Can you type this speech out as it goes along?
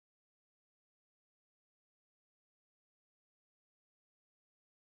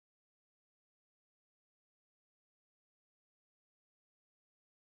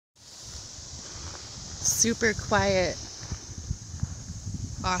super quiet,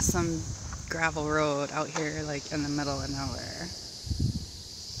 awesome gravel road out here, like in the middle of nowhere.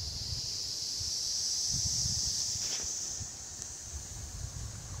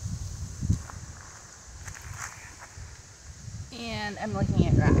 And I'm looking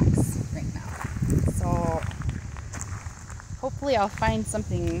at rocks right now. So hopefully I'll find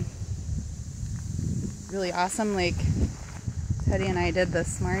something really awesome like Teddy and I did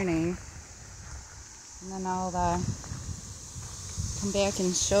this morning. And then I'll come back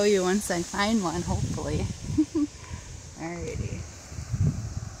and show you once I find one, hopefully. Alrighty.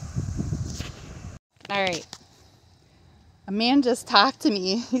 Alright. A man just talked to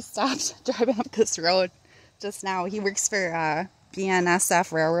me. He stopped driving up this road just now. He works for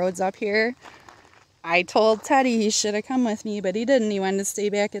BNSF Railroads up here. I told Teddy he should have come with me, but he didn't. He wanted to stay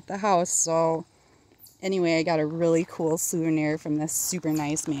back at the house. So anyway, I got a really cool souvenir from this super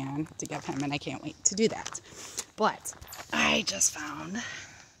nice man to give him, and I can't wait to do that. But I just found,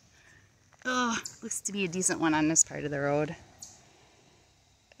 looks to be a decent one on this part of the road.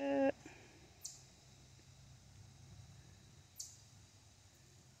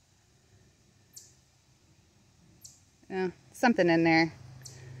 Something in there.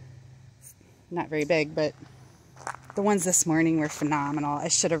 Not very big, but the ones this morning were phenomenal. I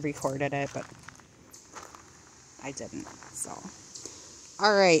should have recorded it, but I didn't. So,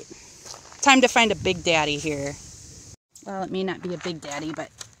 all right, time to find a big daddy here. Well, it may not be a big daddy, but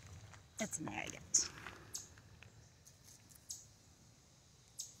it's an agate.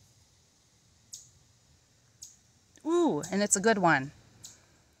 Ooh, and it's a good one.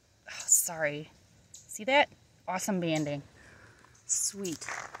 Oh, sorry. See that? Awesome banding. Sweet.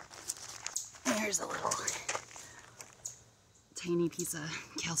 And here's a little tiny piece of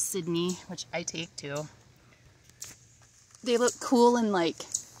chalcedony, which I take too. They look cool in like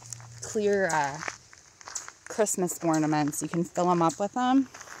clear Christmas ornaments. You can fill them up with them.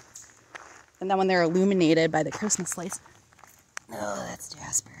 And then when they're illuminated by the Christmas lights, oh, that's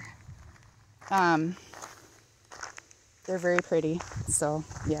Jasper. They're very pretty. So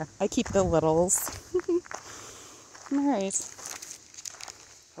yeah, I keep the littles. Alright.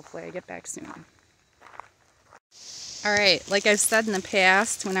 Hopefully I get back soon. Alright, like I've said in the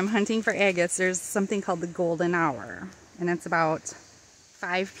past, when I'm hunting for agates, there's something called the golden hour. And it's about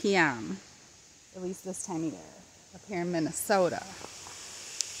 5 p.m. At least this time of year. Up here in Minnesota.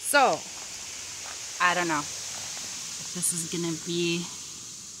 So, I don't know if this is going to be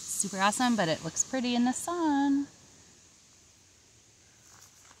super awesome, but it looks pretty in the sun.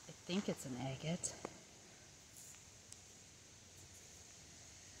 I think it's an agate.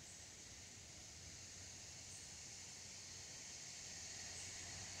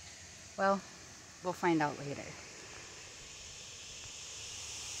 Well, we'll find out later.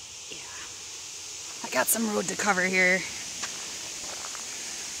 Yeah. I got some road to cover here.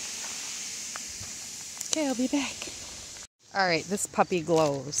 Okay, I'll be back. Alright, this puppy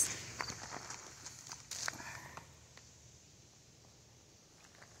glows.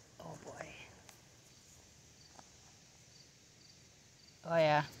 Oh boy. Oh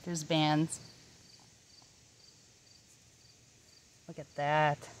yeah, there's bands. Look at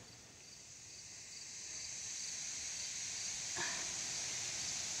that.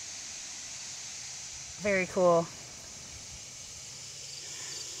 Very cool.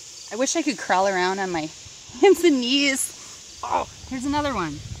 I wish I could crawl around on my hands and knees. Oh, here's another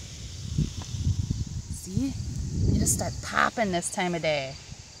one. See? They just start popping this time of day.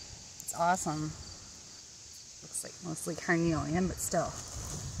 It's awesome. Looks like mostly carnelian, but still.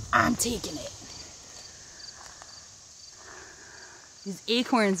 I'm taking it. These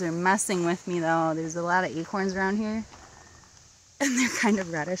acorns are messing with me though. There's a lot of acorns around here. And they're kind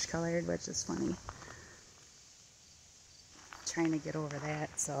of reddish colored, which is funny. Trying to get over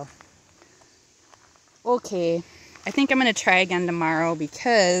that, so okay, I think I'm gonna try again tomorrow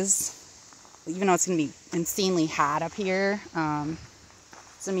because even though it's gonna be insanely hot up here,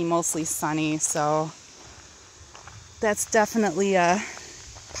 it's gonna be mostly sunny, so that's definitely a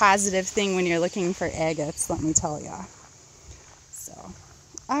positive thing when you're looking for agates, let me tell ya. So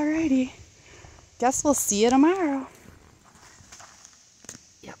alrighty, guess we'll see you tomorrow.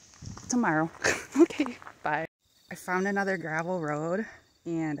 Yep, tomorrow. Okay, bye. I found another gravel road,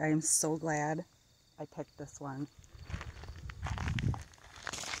 and I am so glad I picked this one.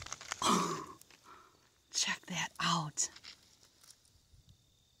 Oh, check that out.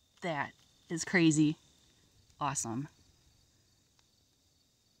 That is crazy. Awesome.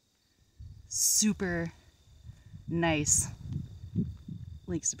 Super nice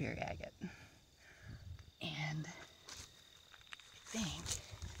Lake Superior agate. And I think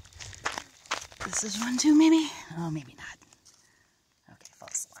This is one too, maybe? Oh, maybe not. Okay,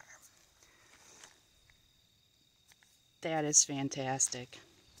 false alarm. That is fantastic.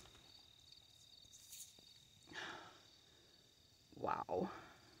 Wow.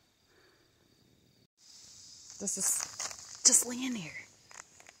 This is just land here.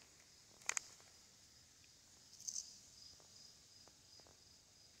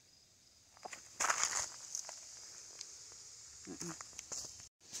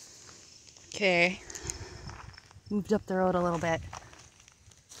 Okay. Moved up the road a little bit.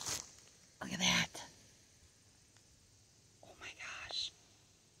 Look at that. Oh my gosh.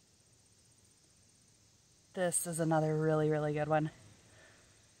 This is another really, really good one.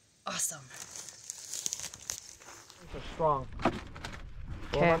 Awesome. These are strong.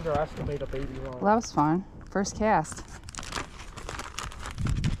 Don't underestimate a baby line. Well, that was fun. First cast.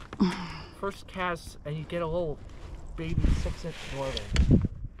 First cast, and you get a little baby 6-inch northern.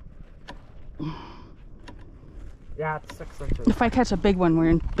 Yeah, it's 6 inches. If I catch a big one, we're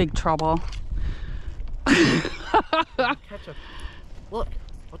in big trouble. Catch a... Look,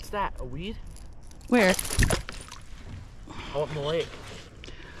 what's that? A weed? Where? Out in the lake.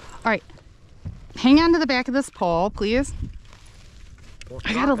 All right. Hang on to the back of this pole, please.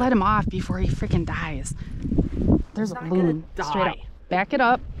 I gotta let him off before he freaking dies. There's a balloon. Straight up. Back it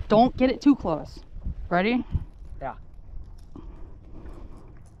up. Don't get it too close. Ready? Yeah.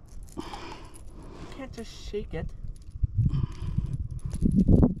 You can't just shake it.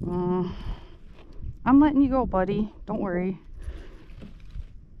 I'm letting you go, buddy. Don't worry.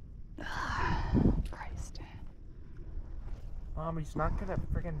 Christ. He's not gonna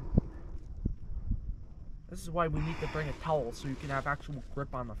friggin'... This is why we need to bring a towel so you can have actual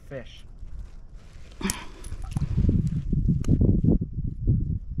grip on the fish.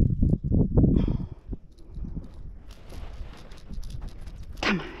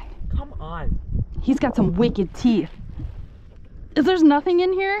 Come on. Come on. He's got some wicked teeth. Is there nothing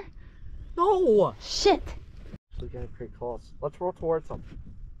in here? No! Shit. We're getting pretty close. Let's roll towards them.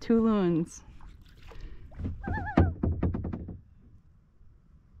 2 loons.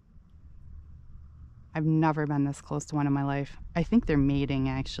 I've never been this close to one in my life. I think they're mating,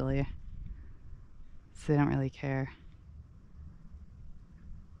 actually. So they don't really care.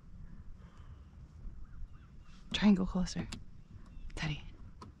 Try and go closer. Teddy.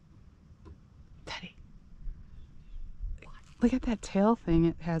 Teddy. Look at that tail thing.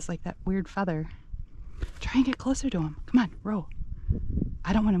 It has like that weird feather. Try and get closer to him. Come on, row.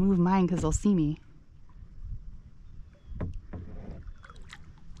 I don't want to move mine because they'll see me.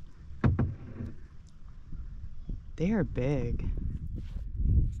 They are big.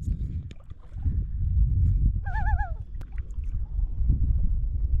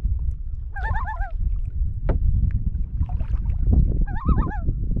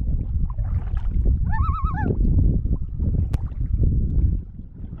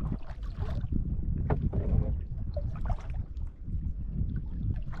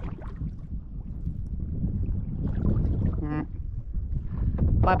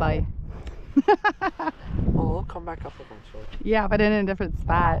 Bye-bye. Oh, we'll come back up eventually. Yeah, but in a different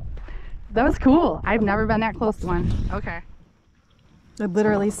spot. That was cool. I've never been that close to one. Okay. It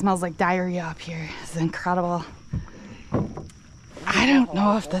literally smells like diarrhea up here. It's incredible. I don't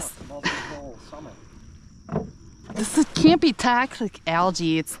know if this... Can't be toxic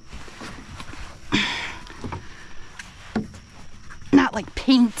algae. It's not like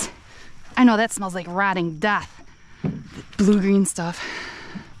paint. I know that smells like rotting death. Blue-green stuff.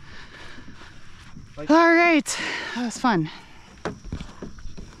 All right, that was fun.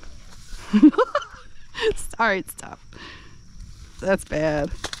 All right, stop. That's bad.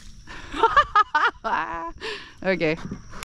 Okay.